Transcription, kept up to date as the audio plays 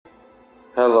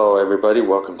Hello everybody,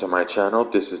 welcome to my channel.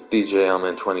 This is DJ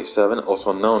Elman27,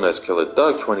 also known as Killer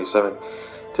Doug 27.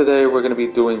 Today we're going to be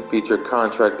doing featured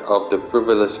contract of the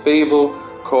frivolous fable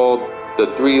called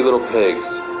The Three Little Pigs.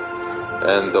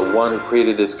 And the one who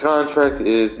created this contract,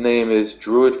 his name is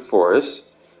Druid Forest.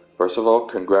 First of all,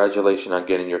 congratulations on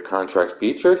getting your contract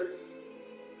featured.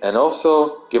 And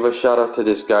also, give a shout out to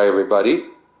this guy, everybody.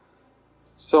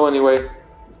 So anyway,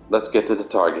 let's get to the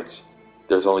targets.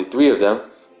 There's only 3 of them,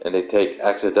 and they take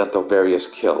accidental various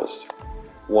kills.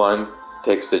 One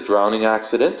takes the drowning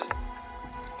accident,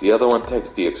 the other one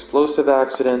takes the explosive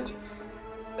accident,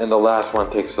 and the last one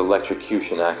takes the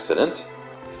electrocution accident.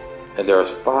 And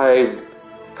there's 5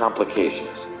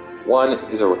 complications. One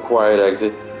is a required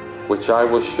exit, which I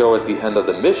will show at the end of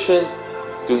the mission.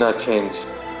 Do not change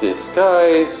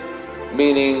disguise,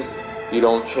 meaning you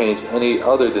don't change any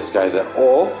other disguise at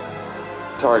all.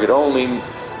 Target only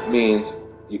means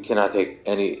you cannot take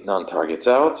any non-targets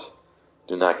out.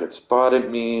 Do not get spotted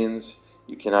means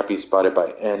you cannot be spotted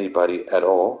by anybody at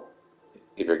all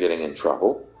if you're getting in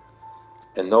trouble.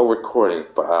 And no recording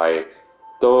by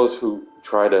those who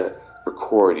try to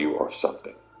record you or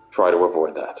something. Try to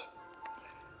avoid that.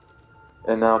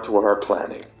 And now to our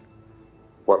planning.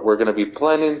 What we're going to be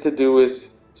planning to do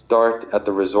is start at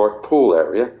the resort pool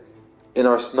area in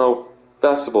our snow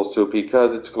festival suit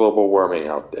because it's global warming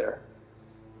out there.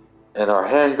 And our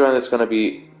handgun is going to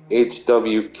be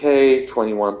HWK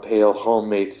 21 Pale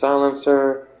Homemade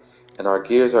Silencer. And our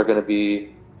gears are going to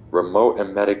be Remote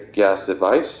Emetic Gas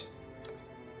Device.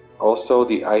 Also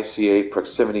the ICA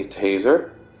Proximity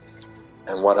Taser.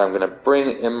 And what I'm going to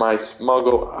bring in my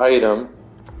smuggle item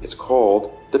is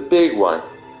called the Big One.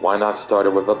 Why not start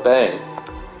it with a bang?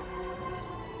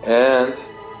 And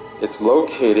it's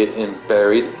located in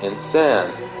Buried in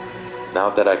Sand. Now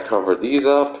that I cover these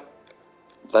up,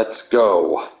 let's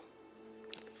go.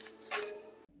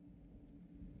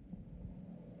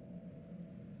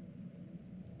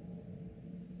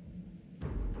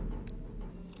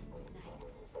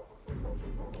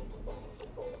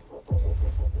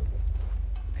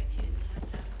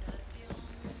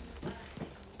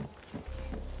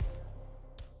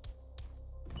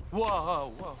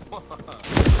 Whoa, whoa, whoa.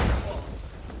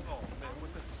 Oh, man,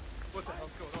 what the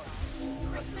hell's going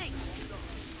on? Chrissy!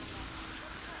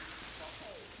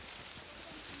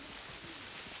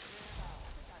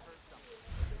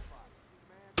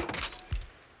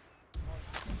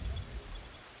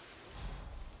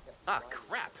 Ah,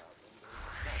 crap.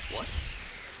 What?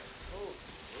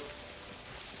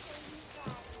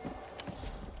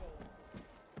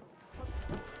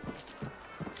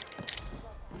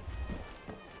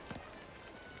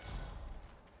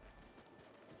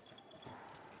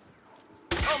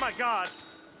 Oh my God!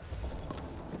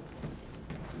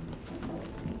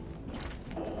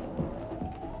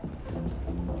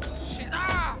 Shit!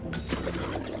 Ah!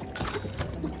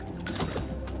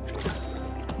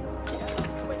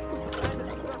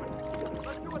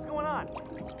 Let's see what's going on.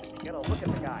 You gotta look at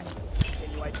the guy.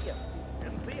 Can you ID him?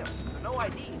 Didn't see him. There's no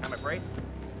ID, I'm afraid.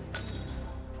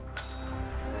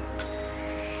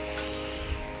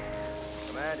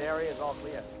 Command area is all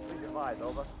clear. Please advise,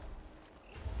 over.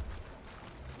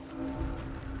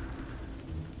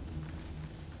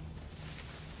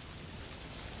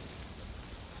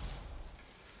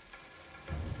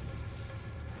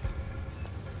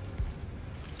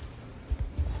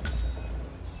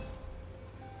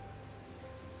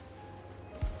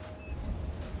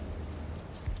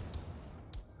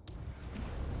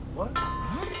 What?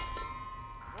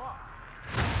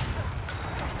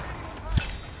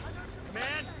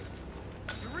 Command!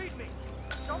 You read me!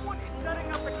 Someone is setting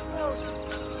up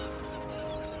explosives!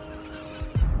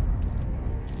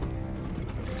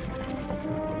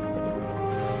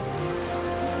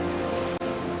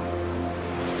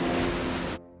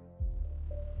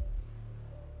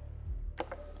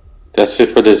 That's it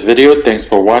for this video. Thanks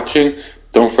for watching.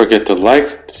 Don't forget to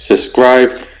like,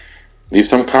 subscribe, leave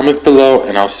some comments below,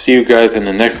 and I'll see you guys in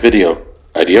the next video.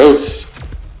 Adios!